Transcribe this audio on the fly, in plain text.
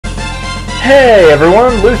Hey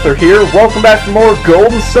everyone, Luther here. Welcome back to more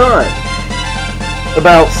Golden Sun.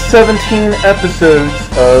 About 17 episodes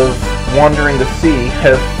of Wandering the Sea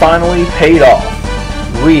have finally paid off.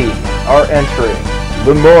 We are entering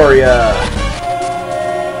Lemuria.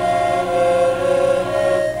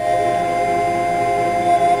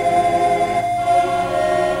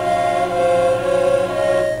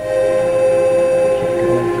 Can't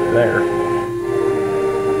go in through there.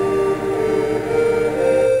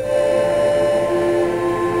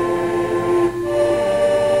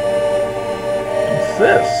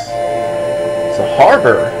 This? It's a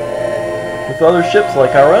harbor with other ships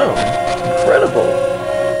like our own. Incredible.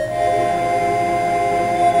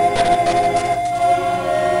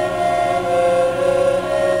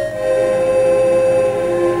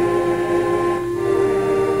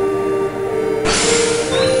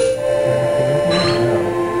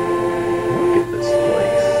 Look at this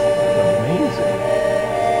place. It's amazing.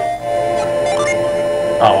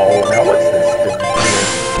 Oh, now what's this doing here?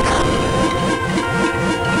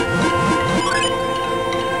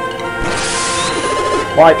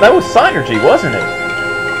 Why, that was Synergy, wasn't it?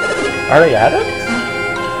 Are they adepts?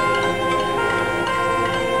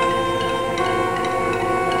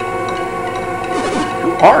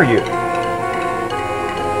 Who are you?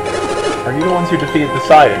 Are you the ones who defeated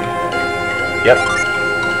Poseidon? Yep.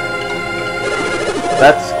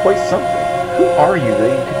 That's quite something. Who are you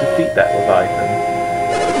that you could defeat that Leviathan?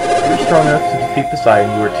 If you're strong enough to defeat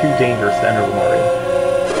Poseidon, you are too dangerous to enter Lemuria.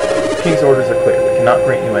 The King's orders are clear. We cannot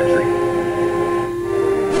grant you entry.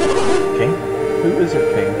 King? Who is your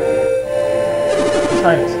king? His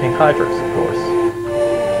Highness, King Hydros, of course.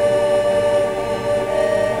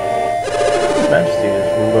 His Majesty has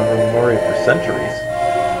ruled over Lemuria for centuries.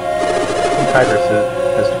 King Hydros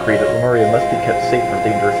has decreed that Lemuria must be kept safe from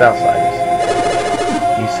dangerous outsiders.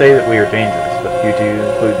 You say that we are dangerous, but you do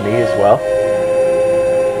include me as well?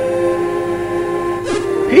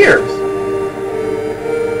 Piers!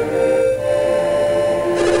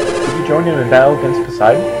 Did you join him in battle against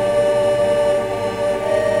Poseidon?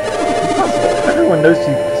 Everyone knows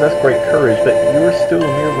you possess great courage, but you are still a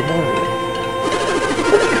mere Lemurian.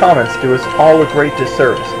 Such comments do us all a great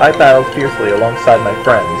disservice. I battled fiercely alongside my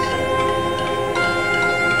friends.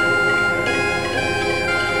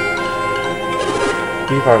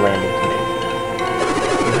 Leave our landing to me.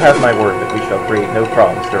 You have my word that we shall create no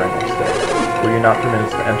problems during our stay. Will you not permit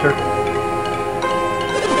us to enter?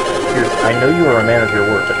 Piers, I know you are a man of your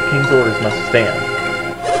word, but the King's orders must stand.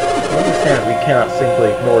 You understand that we cannot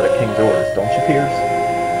simply ignore the King's orders, don't you, Piers?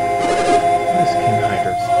 What is King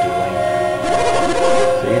Hydros doing?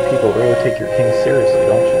 So you people really take your king seriously,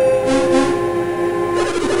 don't you?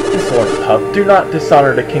 Insolent pup, do not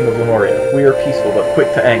dishonor the King of Lemuria. We are peaceful, but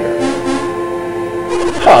quick to anger.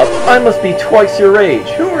 Pup? I must be twice your age.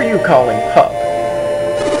 Who are you calling pup?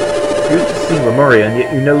 You have just seen Lemuria, and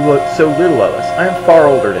yet you know so little of us. I am far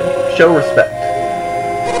older than you. Show respect.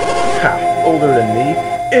 Ha! Older than me?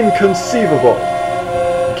 Inconceivable!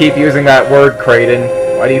 You keep using that word, Kraden.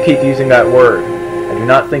 Why do you keep using that word? I do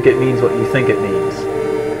not think it means what you think it means.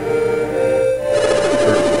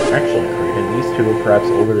 Actually, Kraden, these two are perhaps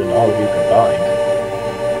older than all of you combined.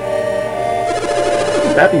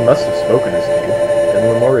 Babby must have spoken as two. In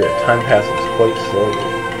Lemuria, time passes quite slowly.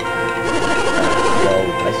 Well,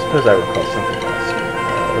 I suppose I recall something last year.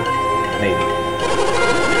 Maybe.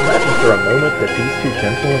 Imagine for a moment that these two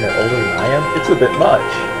gentlemen are older than I am. It's a bit much.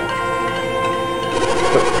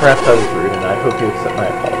 But perhaps I was rude, and I hope you accept my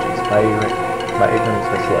apologies. My ignorance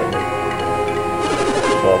misled me.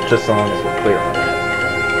 Well, just so long as we're clear on that.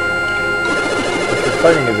 If your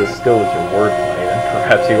fighting is as skilled as your wordplay, then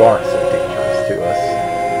perhaps you aren't so dangerous to us.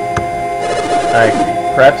 I agree.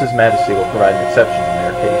 Perhaps His Majesty will provide an exception in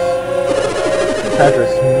their case.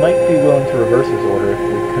 Hydros might be willing to reverse his order if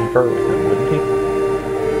we confer with him, wouldn't he?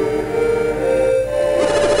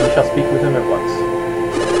 We shall speak with him at once.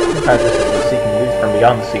 Hydros is seeking news from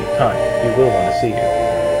beyond the Sea of Time. He will want to see you.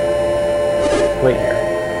 Wait here.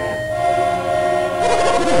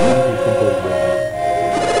 How do you think we'll bring him?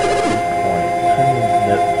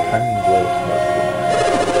 Timing blows most of the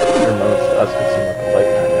time. Your moments to us could seem like a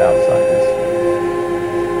lifetime to outsiders.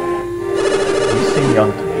 You seem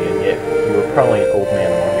young to me, and yet you were probably an old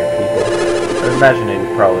man among your people. I imagine that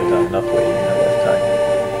you've probably done enough waiting in your lifetime.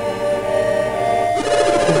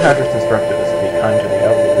 King Hydros instructed us to be kind to the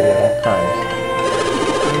elderly at all times.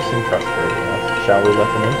 You seem trustworthy enough. Shall we let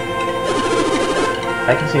them in?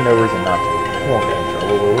 I can see no reason not to. We won't get in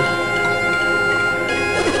trouble, will we?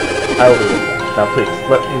 I will be with them. Now please,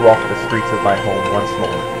 let me walk the streets of my home once more.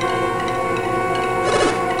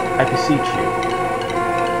 I beseech you.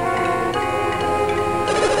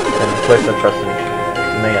 and place our trust in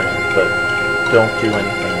command, but don't do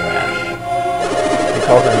anything rash. If you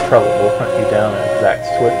cause any trouble, we'll hunt you down and exact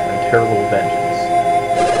swift and terrible vengeance.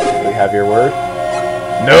 Do we have your word?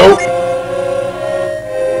 Nope!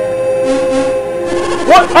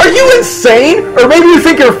 What? Are you insane? Or maybe you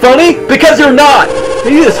think you're funny? Because you're not!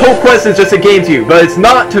 Maybe this whole quest is just a game to you, but it's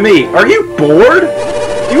not to me. Are you bored?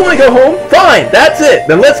 Do you want to go home? Fine, that's it.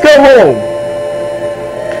 Then let's go home.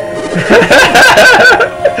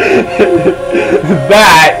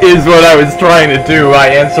 That is what I was trying to do by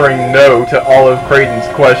answering no to all of Creighton's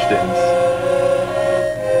questions.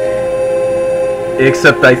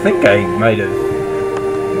 Except I think I might have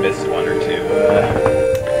missed one or two.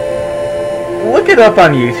 Look it up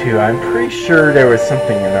on YouTube. I'm pretty sure there was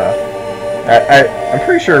something enough. I'm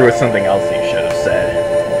pretty sure there was something else you should have said.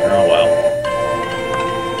 Oh well.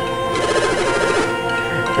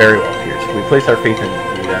 Very well, Piers. We place our faith in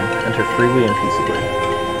you then. Enter freely and peaceably.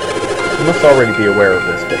 You must already be aware of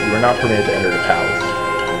this, but you are not permitted to enter the palace.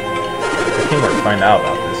 If the king were to find out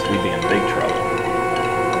about this, we'd be in big trouble.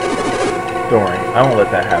 Don't worry, I won't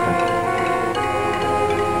let that happen.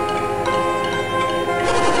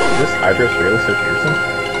 Is this Hydrus really so fearsome?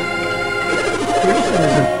 Fearsome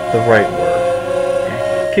isn't the right word.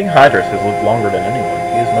 King Hydrus has lived longer than anyone.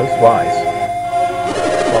 He is most wise.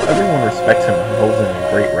 While everyone respects him and holds him in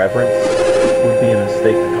great reverence, it would be a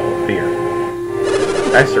mistake to call it fear.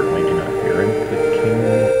 I certainly do not fear him. The king...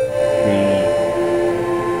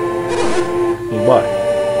 He what?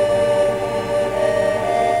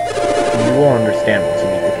 You will understand once you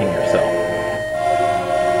meet the king yourself.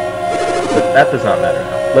 But that does not matter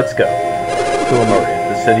now. Let's go. To Lemuria,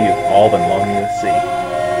 the city you've all been longing to see.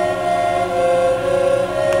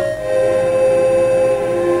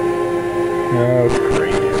 Oh,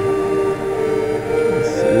 great.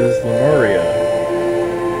 This is Lemuria.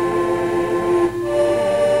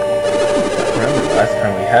 I remember the last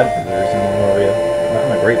time we had visitors in Lemuria. Not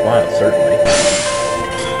in a great while, certainly. It's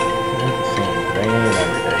the same rain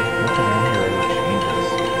every day. Nothing around here ever changes.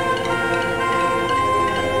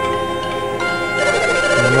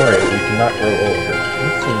 In Lemuria, we cannot grow old.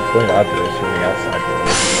 It seems quite odd to those from the outside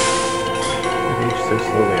world. I age so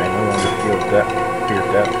slowly, I no longer fear death,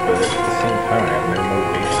 but at the same time, I have no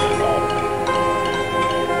motivation at all.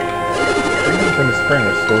 Drinking from the spring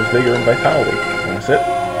restores vigor and vitality. Want to sip?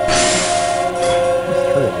 It's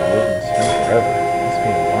true, if I live in the spring forever. It must be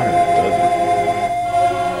in water that does it.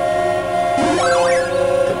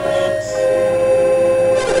 Delicious.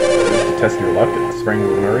 To test your luck at the spring of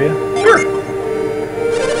Lemuria? Sure!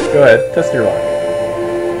 Go ahead, test your luck.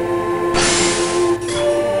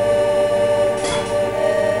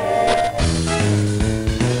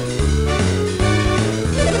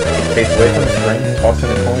 Face away from the spring, toss in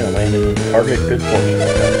a coin and land in target good fortune.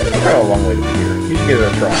 We've got a long way to be here. You should give it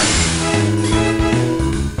a try.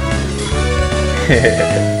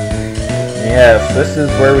 Yes, this is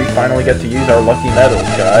where we finally get to use our lucky medals,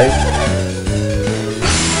 guys.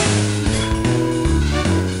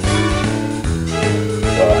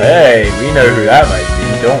 Well, hey, we know who that might be,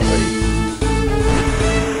 don't we?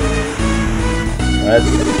 Let's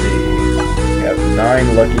see. We have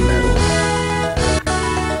 9 lucky medals.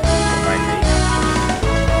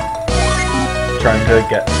 Trying to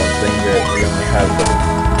get something that we only have a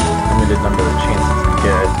limited number of chances to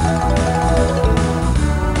get.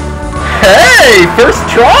 Hey! First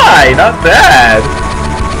try! Not bad!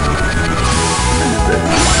 What is this?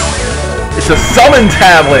 It's a summon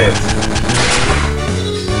tablet!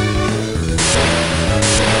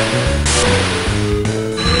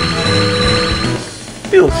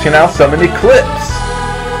 Fields can now summon Eclipse!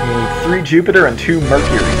 You need 3 Jupiter and 2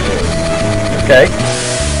 Mercury. Okay.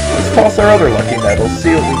 Let's toss our other lucky medals,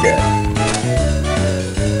 see what we get.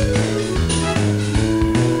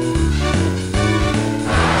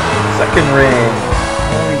 Second ring.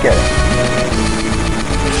 What do we get?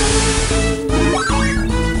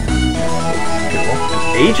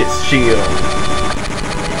 Aegis Shield.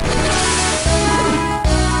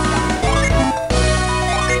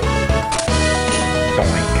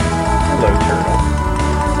 Doink. Hello, turtle.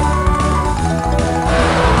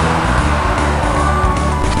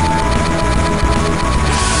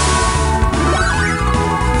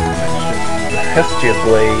 Hestia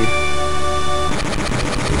Blade.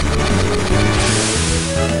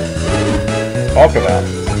 Talk about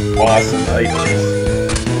awesome items.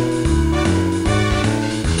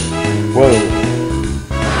 Whoa.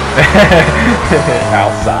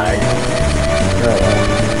 Outside. Oh.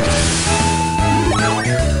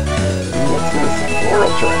 What's this?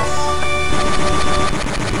 Floral dress.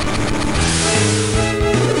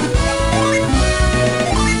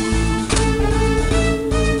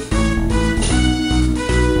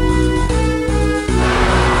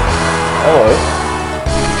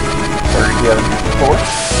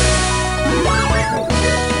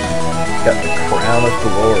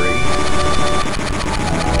 glory.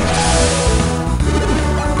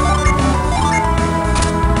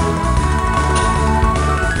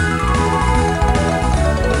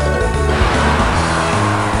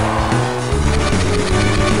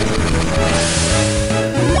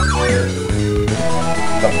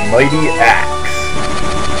 The mighty axe.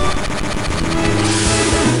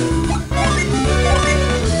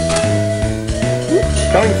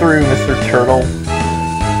 Coming through, Mr. Turtle.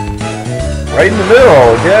 Right in the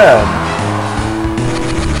middle, again.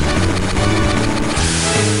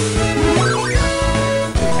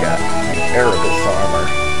 Got Erebus armor.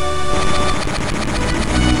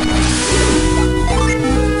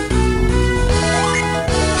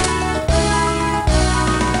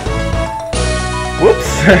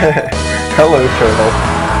 Whoops! Hello, Turtle.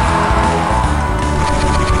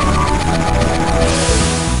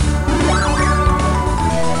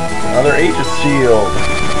 Another Aegis shield.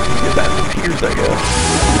 Give that to Piers, I guess.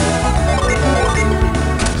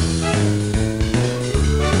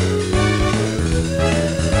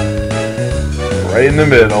 Right in the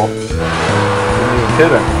middle. Didn't even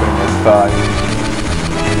hit anything this time.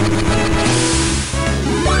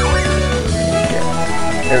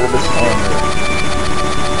 Erebus armor.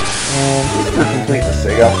 And just for completeness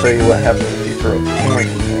sake, I'll show you what happens if you throw a coin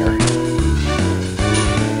in there.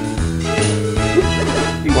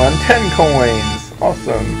 You won 10 coins!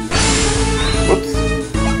 Awesome. Whoops.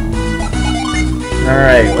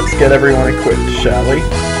 Alright, let's get everyone equipped, shall we?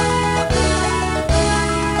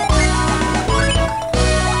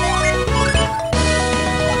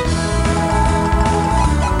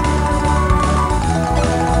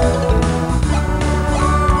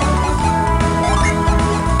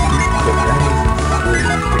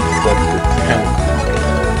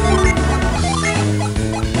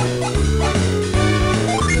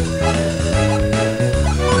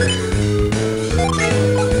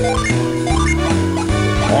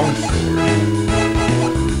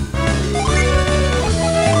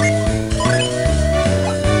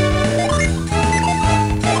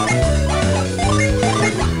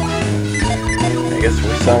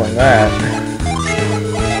 Selling that.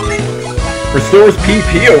 Restores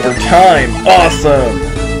PP over time. Awesome!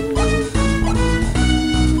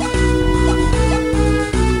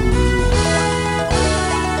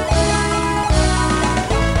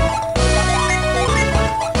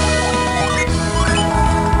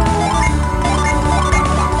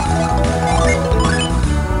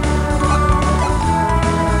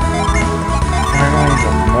 Finally,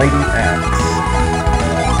 the mighty axe.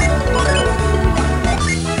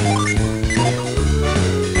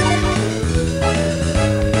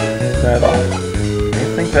 At all. I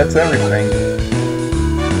think that's everything.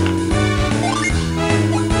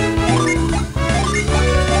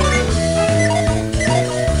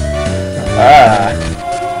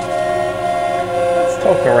 Let's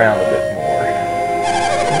talk around a bit more.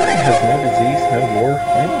 Mary has no disease, no war,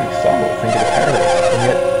 anyone who saw will think it a paradise, and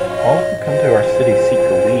yet all who come to our city seek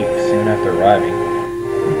to leave soon after arriving.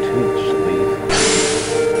 We too should leave. I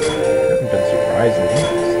haven't been surprised in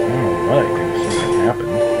years. I don't know what I think if something happened.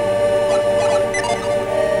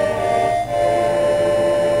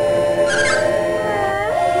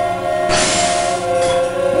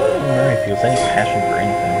 Feels any passion for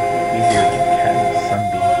anything, easier than cat and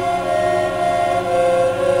sunbeam.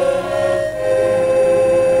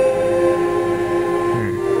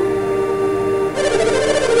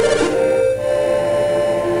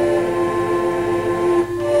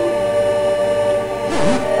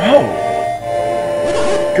 Oh!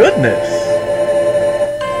 Goodness!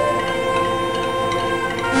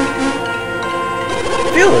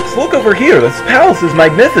 Felix, look over here! This palace is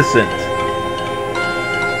magnificent!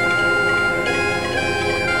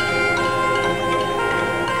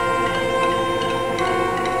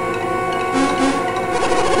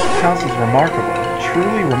 House is remarkable,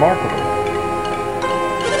 truly remarkable.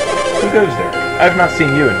 Who goes there? I've not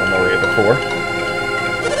seen you in Lemuria before.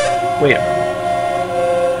 Wait a minute.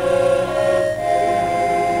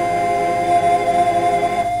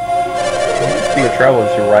 There must be a traveler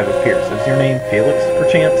to arrive at Piers. Is your name Felix,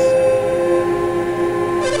 perchance?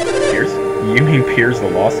 Piers? You mean Piers the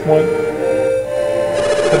Lost One?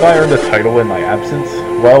 Have I earned a title in my absence?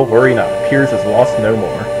 Well, worry not. Piers is lost no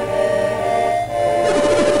more.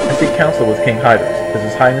 Council with King Hydros. Has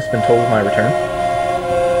His Highness been told of my return?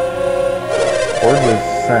 Word was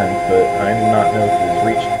sent, but I do not know if it has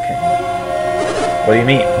reached the king. What do you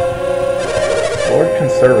mean? Lord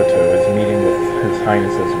Conservato is meeting with His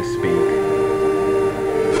Highness as we speak.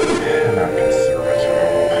 Not Conservato.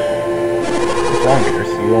 What's wrong here,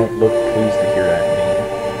 so you won't look pleased to hear that name?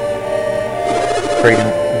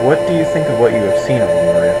 What do you think of what you have seen of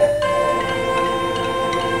Lemuria?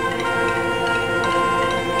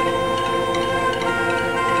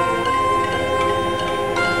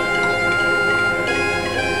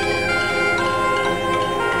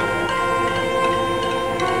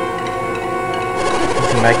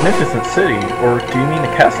 It's a magnificent city, or do you mean the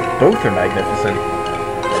castle? Both are magnificent.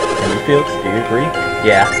 And you, Felix, do you agree?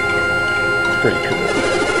 Yeah. It's pretty cool.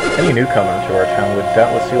 Any newcomer to our town would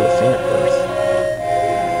doubtless feel have seen it first.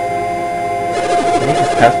 In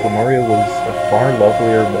ages past, Lemuria was a far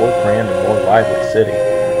lovelier, more grand, and more lively city.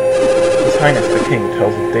 His Highness the King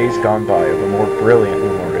tells of days gone by of a more brilliant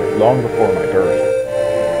Lemuria, long before my birth.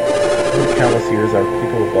 In the countless years our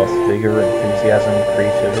people have lost vigor, enthusiasm,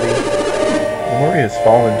 creativity. Lemuria has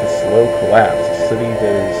fallen to slow collapse, a city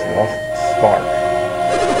that has lost its spark.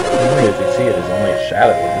 Lemuria as you see it is only a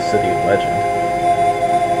shadow of the city of legend.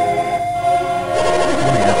 I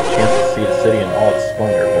only have a chance to see the city in all its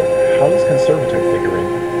splendor, but how does Conservative figure in?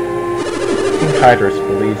 King Hydrus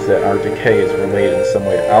believes that our decay is related in some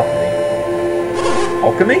way to alchemy.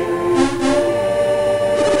 Alchemy?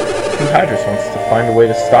 King Hydrus wants to find a way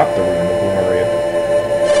to stop the ruin of Lemuria.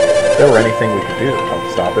 If there were anything we could do to help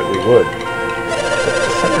stop it, we would. But the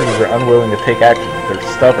Senators are unwilling to take action. They're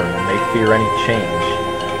stubborn and they fear any change.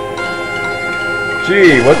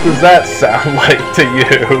 Gee, what does that sound like to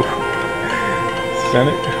you?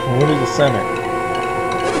 Senate? What is a Senate?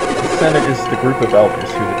 The Senate is the group of elders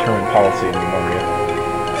who determine policy in Lemuria.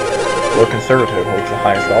 The Conservative holds the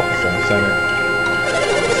highest office in the Senate.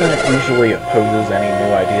 The Senate usually opposes any new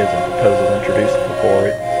ideas and proposals introduced before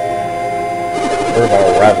it. Word of our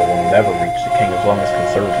arrival will never reach the king as long as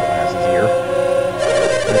Conservative has his ear.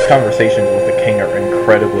 And his conversations with the king are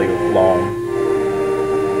incredibly long.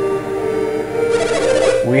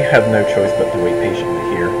 We have no choice but to wait patiently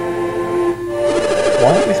here.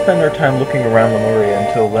 Why don't we spend our time looking around Lemuria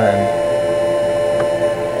until then?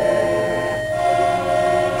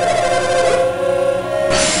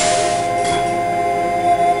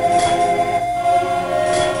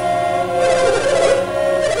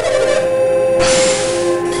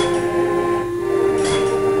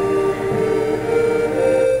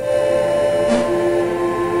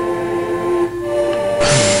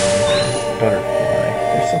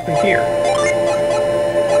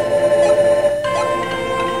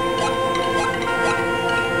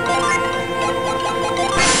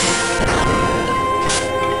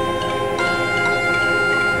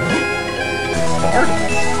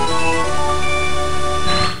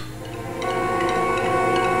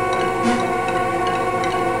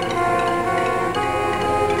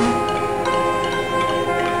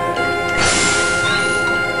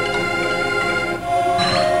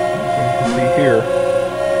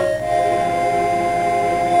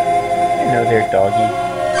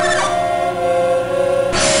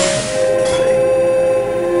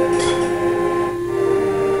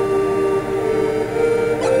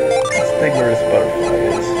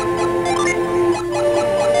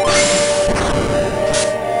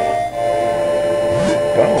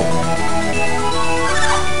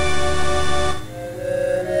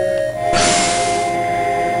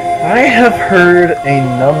 I have heard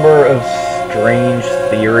a number of strange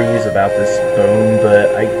theories about this bone,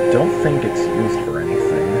 but I don't think it's used for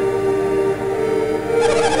anything.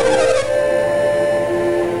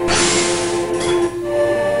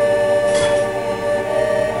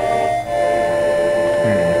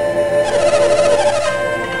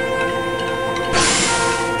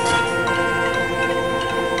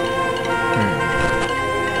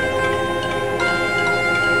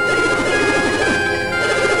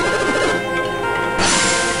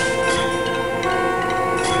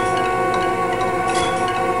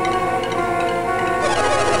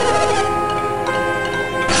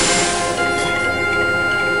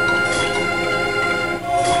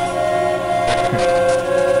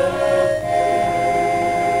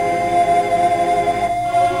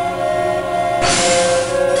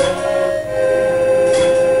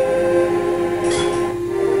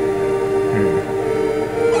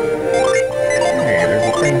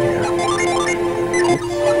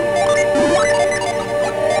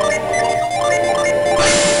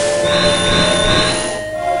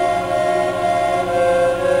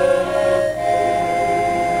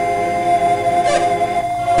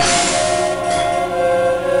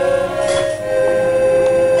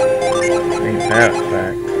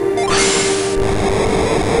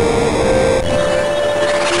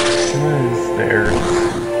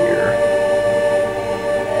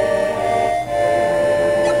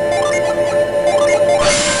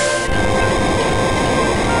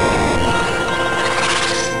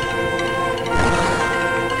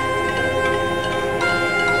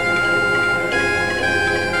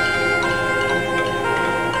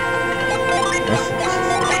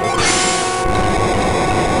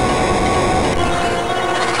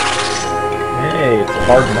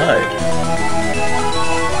 hard mud.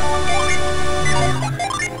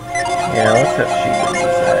 Yeah, let's have sheep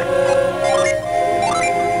use that.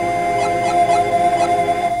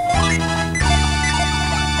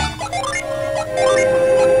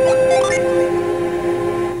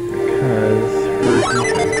 Because her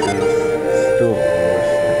defense is still the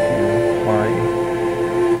lowest if you apply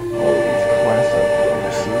all of these class-up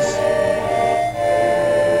bonuses.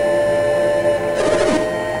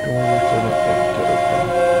 Doors are not going to open.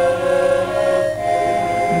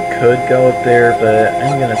 You could go up there, but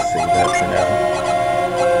I'm gonna save that for now.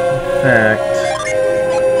 In fact,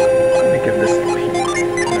 let me give this to Piers.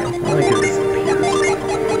 No, let me give this to Piers.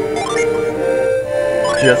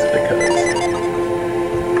 Just because.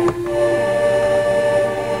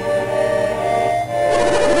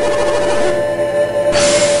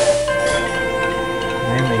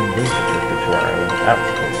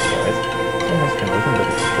 Someone's can open, but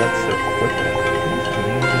it's fled so quickly.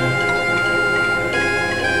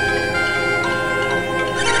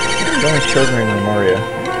 There's only children in Lemuria. I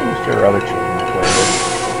wish there are other children to play with.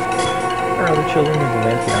 There are other children in the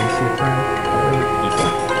land beyond the sea of time. Other people.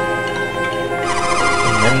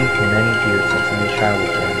 Many years since any child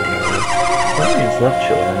was born in Lemuria. Lemurians love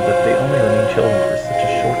children, but they only remain children for such a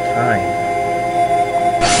short time.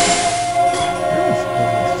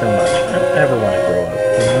 So much. I don't ever want to grow up.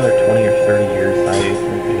 In another 20 or 30 years, I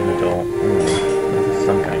will be an adult. This is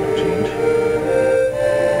some kind of change.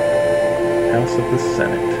 House of the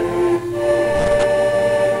Senate.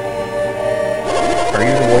 Are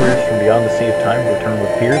you the warriors from beyond the Sea of Time who return with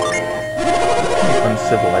Piers? What kind of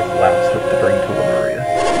uncivilized louts hope to bring to Lemuria?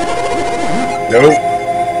 Nope.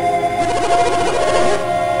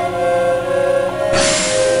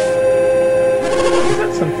 Is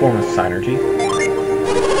that some form of synergy?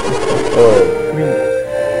 Oh, I mean,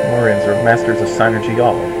 Lemurians are masters of synergy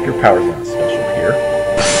all. Your power's not special here.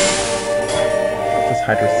 What does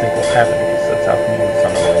Hydra think will happen if he sets out the moves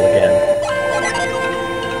on the world again?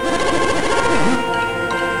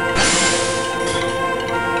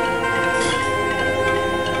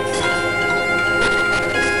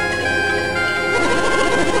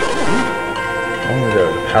 Long ago,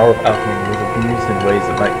 the power of alchemy was abused in ways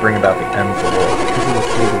that might bring about the end of the world. Because it was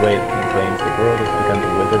through the way it contains, the world has begun to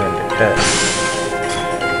wither and decay.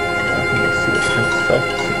 Alchemy see its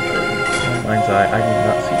self-deceived burden. In my mind's eye, I do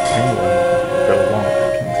not see anyone who will go along with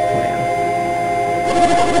the king's plan.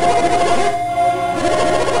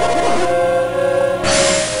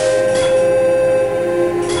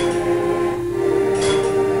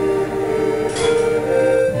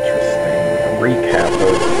 Interesting. A recap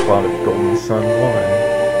of the plot of Golden Sun 1.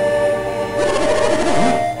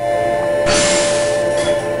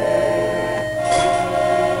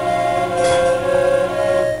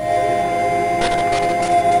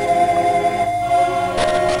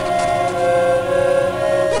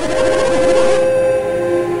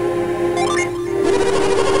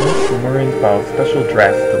 Special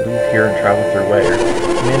drafts to leave here and travel through Ware. A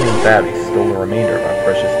man named Babby stole the remainder of our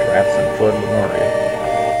precious drafts and fled Lemuria.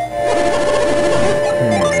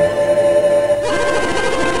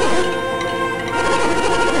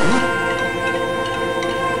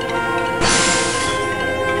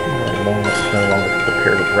 No longer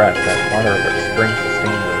prepared to draft that honor of our spring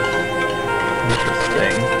sustainers.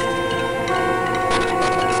 Interesting.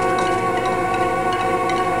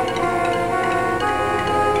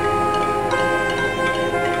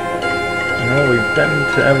 Well, we've been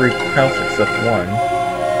to every house except one.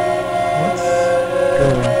 Let's go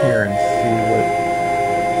in here and see what...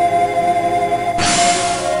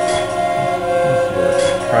 This is what a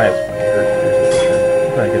surprise when I heard Piers'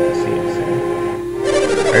 return. I get to see him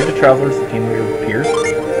soon. Are the travelers that came here with Piers?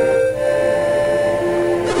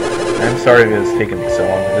 I'm sorry it has taken me so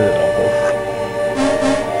long to visit, Uncle.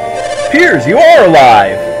 Piers, you are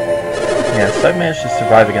alive! Yes, I've managed to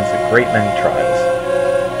survive against a great many trials.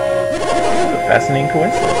 Fascinating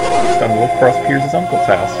coincidence. I stumbled across Piers' uncle's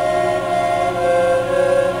house.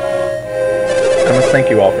 I must thank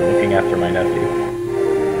you all for looking after my nephew.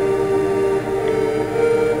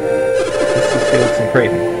 This is Felix and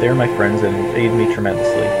Creighton. They are my friends and aid me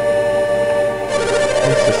tremendously.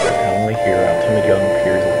 My sister can only hear how timid young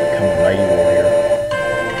Piers has become a mighty warrior.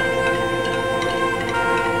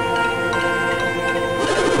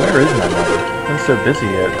 Where is my mother? I've been so busy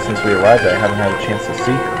yet since we arrived I haven't had a chance to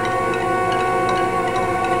see her.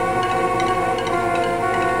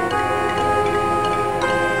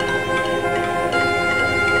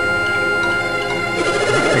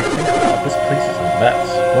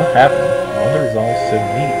 What happened? Mother is always so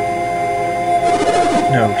neat.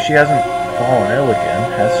 No, she hasn't fallen ill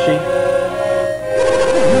again, has she?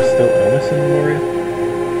 Is there still illness in Lemuria?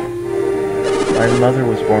 My mother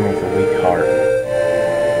was born with a weak heart.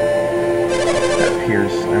 Piers,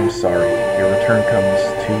 I'm sorry. Your return comes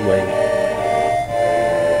too late.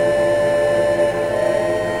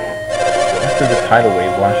 After the tidal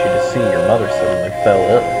wave washed you to sea, your mother suddenly fell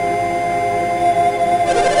ill.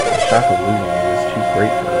 The shock of losing you was too great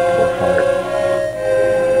for her poor heart.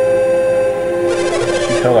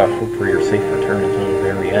 She held out hope for your safe return until the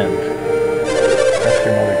very end. Perhaps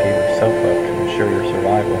your mother gave herself up to ensure your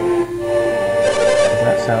survival.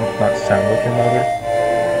 Does that not sound like your mother?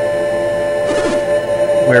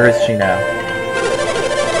 Where is she now?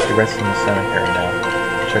 She rests in the cemetery now.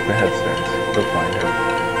 Check the headstones. You'll find her.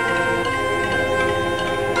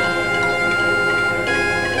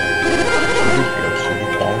 Should we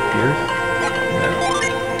call Piers? No.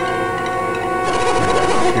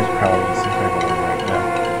 Piers probably needs some kind of one right now.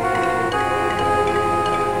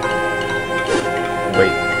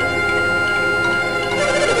 Wait.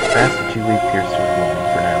 I asked that you leave Piers to his mourning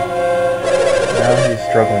for now. Now he's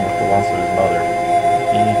struggling with the loss of his mother.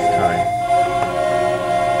 He needs time.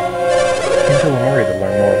 You came to Lemuria to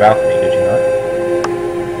learn more about me, did you not?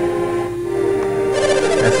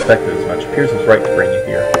 I suspected as much. Piers was right to bring you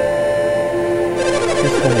here.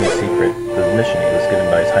 Piers told me a secret, the mission he was given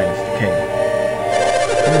by His Highness the King.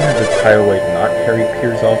 Even had the tidal wave not carried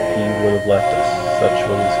Piers off, he would have left us. Such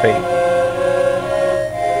was his fate.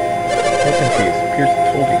 I'm confused. Piers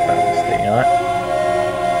told you about this, did he not?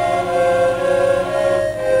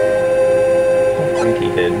 I don't think he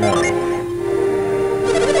did, no. I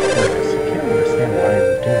can't understand why he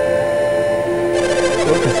was doing that.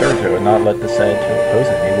 If the Conservator had not let the Senate to oppose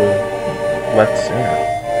him, he would have left sooner.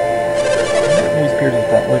 What news Piers has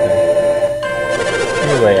brought with him?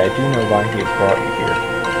 Anyway, I do know why he has brought you here.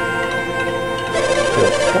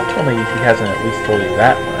 Still, don't tell me he hasn't at least told you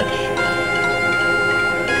that much.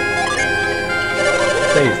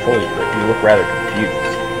 I'd say he's told you, but you look rather confused.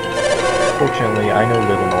 Fortunately, I know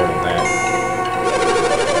little more than that.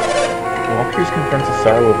 While Piers confronts his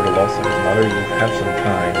sorrow over the loss of his mother, you have some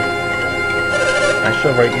time. I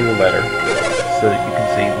shall write you a letter, so that you can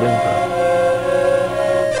see Loompa.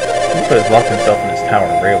 Loompa has locked himself in his tower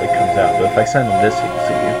and rarely comes out, but if I send him this, he will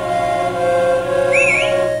see you.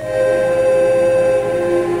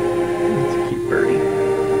 That's a cute birdie.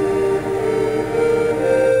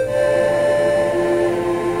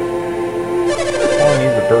 All he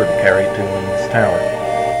needs is a bird to carry it to him in his tower.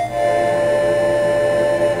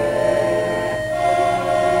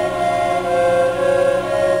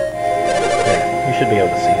 You should be able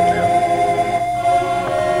to see him now.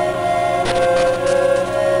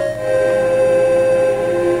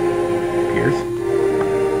 Piers?